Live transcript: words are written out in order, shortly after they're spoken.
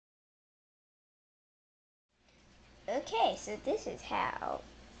Okay, so this is how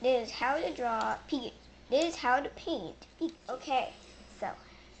to draw Pikachu. This is how to paint Pikachu. Okay, so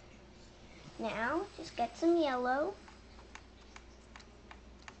now just get some yellow.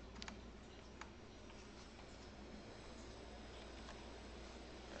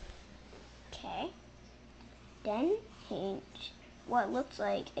 Okay, then paint what looks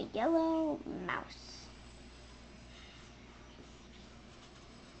like a yellow mouse.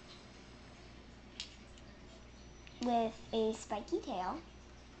 With a spiky tail.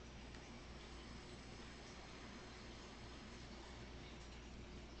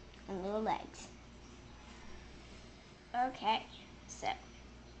 And little legs. Okay, so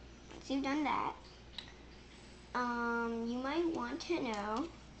once you've done that, you might want to know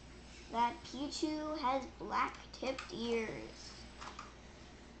that Pikachu has black tipped ears.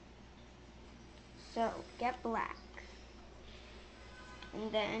 So get black.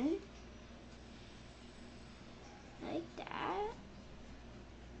 And then like that.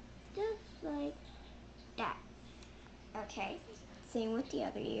 Just like that. Okay, same with the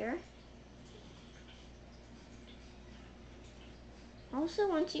other ear. Also,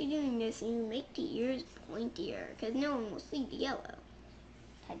 once you're doing this, you make the ears pointier, because no one will see the yellow.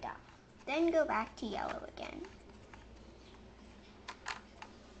 Ta-da. Then go back to yellow again.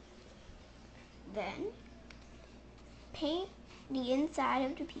 Then, paint the inside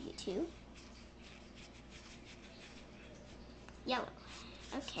of the Pikachu yellow.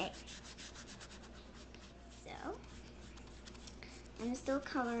 Okay. So, I'm still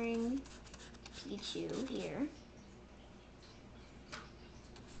coloring Pikachu here.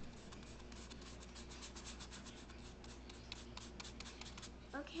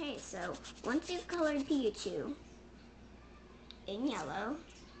 Okay, so once you've colored Pikachu in yellow,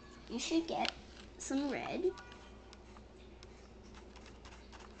 you should get some red.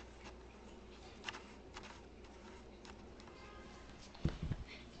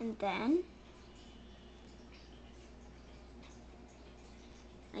 And then,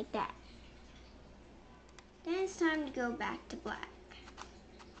 like that. Then it's time to go back to black.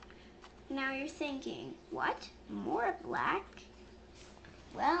 Now you're thinking, what? More black?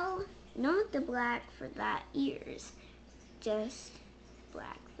 Well, not the black for the ears, just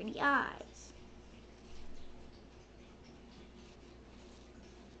black for the eyes.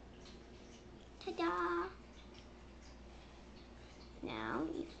 Ta-da! Now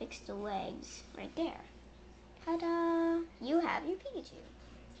you fix the legs right there. Ta-da! You have your Pikachu.